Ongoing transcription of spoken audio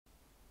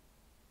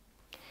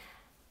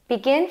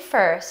Begin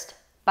first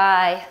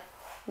by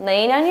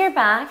laying on your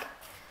back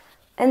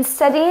and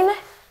setting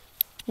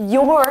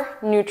your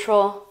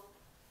neutral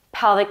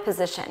pelvic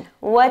position.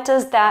 What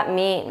does that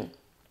mean?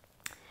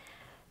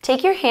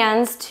 Take your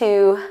hands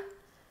together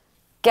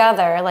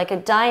like a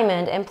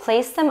diamond and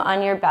place them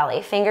on your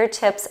belly,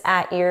 fingertips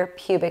at your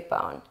pubic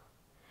bone.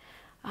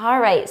 All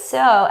right,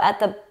 so at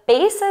the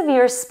base of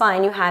your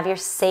spine, you have your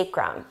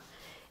sacrum,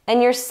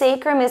 and your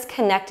sacrum is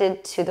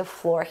connected to the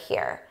floor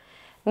here.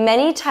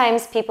 Many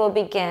times people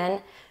begin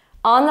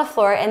on the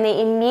floor and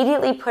they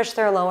immediately push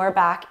their lower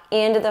back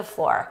into the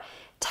floor,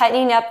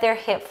 tightening up their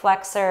hip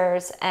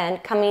flexors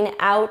and coming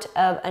out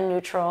of a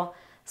neutral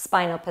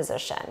spinal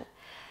position.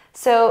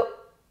 So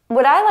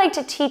what I like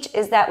to teach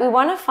is that we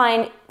want to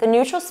find the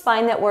neutral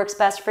spine that works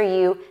best for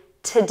you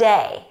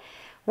today.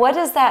 What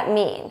does that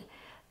mean?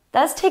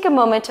 Let's take a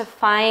moment to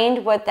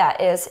find what that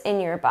is in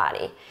your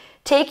body.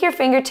 Take your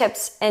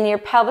fingertips and your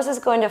pelvis is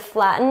going to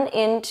flatten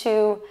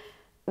into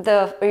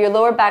or your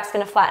lower back is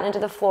going to flatten into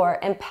the floor,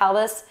 and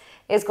pelvis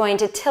is going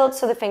to tilt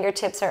so the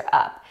fingertips are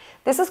up.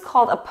 This is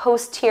called a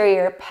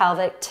posterior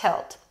pelvic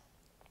tilt.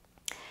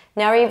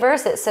 Now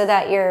reverse it so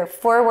that your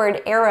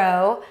forward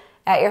arrow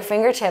at your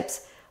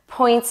fingertips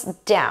points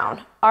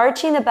down,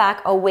 arching the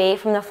back away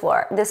from the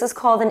floor. This is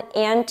called an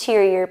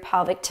anterior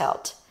pelvic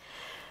tilt.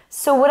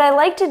 So what I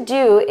like to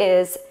do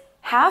is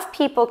have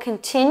people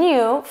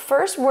continue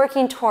first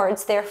working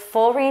towards their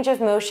full range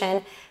of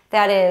motion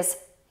that is,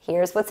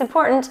 here's what's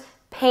important,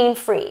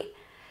 pain-free.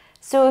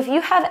 So if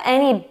you have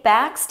any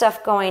back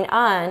stuff going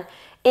on,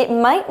 it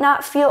might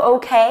not feel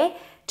okay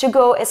to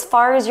go as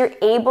far as you're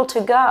able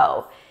to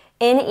go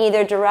in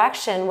either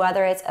direction,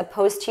 whether it's a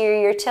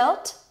posterior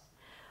tilt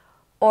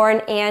or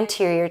an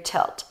anterior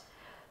tilt.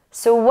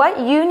 So what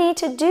you need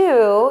to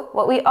do,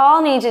 what we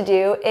all need to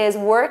do, is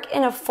work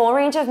in a full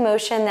range of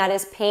motion that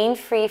is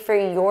pain-free for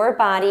your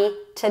body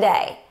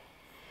today.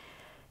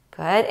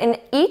 Good, and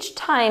each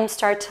time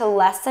start to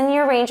lessen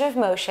your range of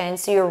motion,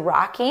 so you're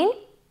rocking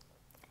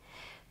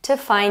to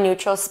find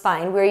neutral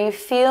spine, where you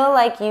feel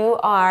like you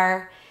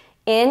are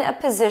in a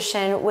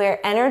position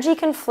where energy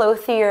can flow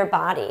through your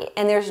body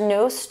and there's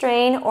no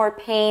strain or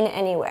pain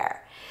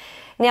anywhere.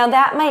 Now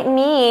that might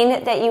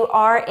mean that you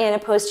are in a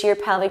posterior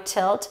pelvic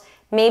tilt,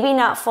 maybe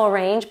not full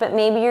range, but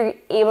maybe you're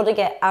able to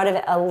get out of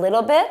it a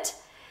little bit,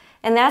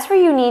 and that's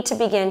where you need to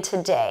begin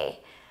today.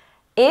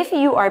 If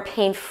you are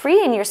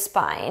pain-free in your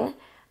spine,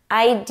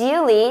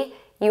 ideally,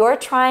 your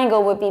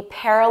triangle would be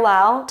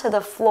parallel to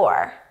the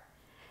floor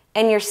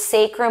and your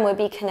sacrum would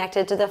be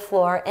connected to the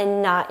floor and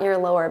not your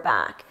lower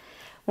back.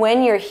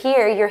 When you're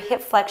here, your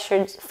hip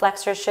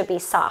flexors should be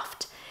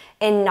soft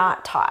and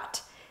not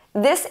taut.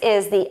 This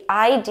is the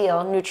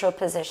ideal neutral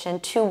position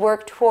to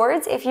work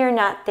towards if you're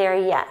not there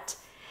yet.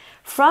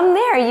 From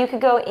there, you could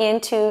go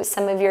into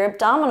some of your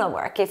abdominal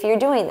work if you're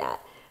doing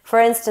that. For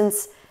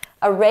instance,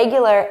 a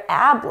regular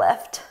ab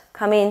lift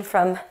coming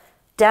from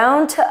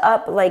down to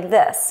up like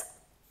this.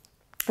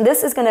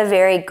 This is going to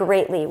vary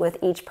greatly with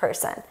each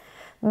person.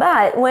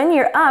 But when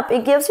you're up,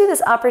 it gives you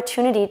this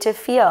opportunity to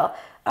feel,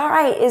 all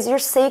right, is your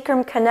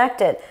sacrum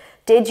connected?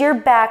 Did your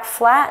back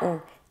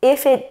flatten?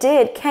 If it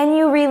did, can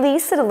you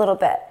release it a little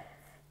bit?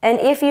 And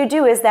if you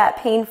do, is that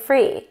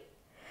pain-free?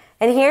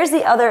 And here's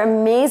the other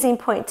amazing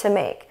point to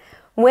make.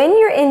 When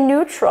you're in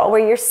neutral,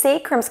 where your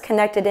sacrum's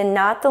connected and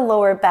not the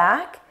lower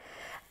back,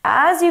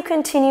 as you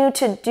continue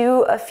to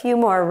do a few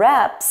more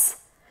reps,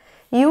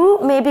 you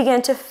may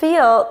begin to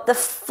feel the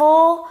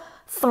full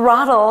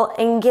throttle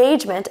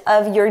engagement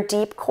of your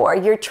deep core,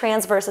 your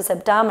transversus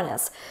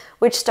abdominis,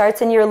 which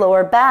starts in your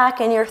lower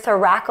back and your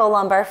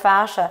thoracolumbar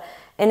fascia,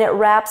 and it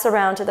wraps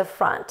around to the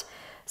front.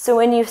 So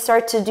when you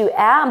start to do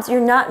abs,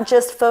 you're not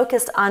just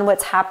focused on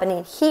what's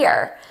happening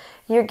here.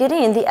 You're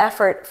getting the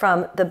effort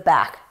from the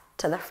back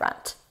to the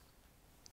front.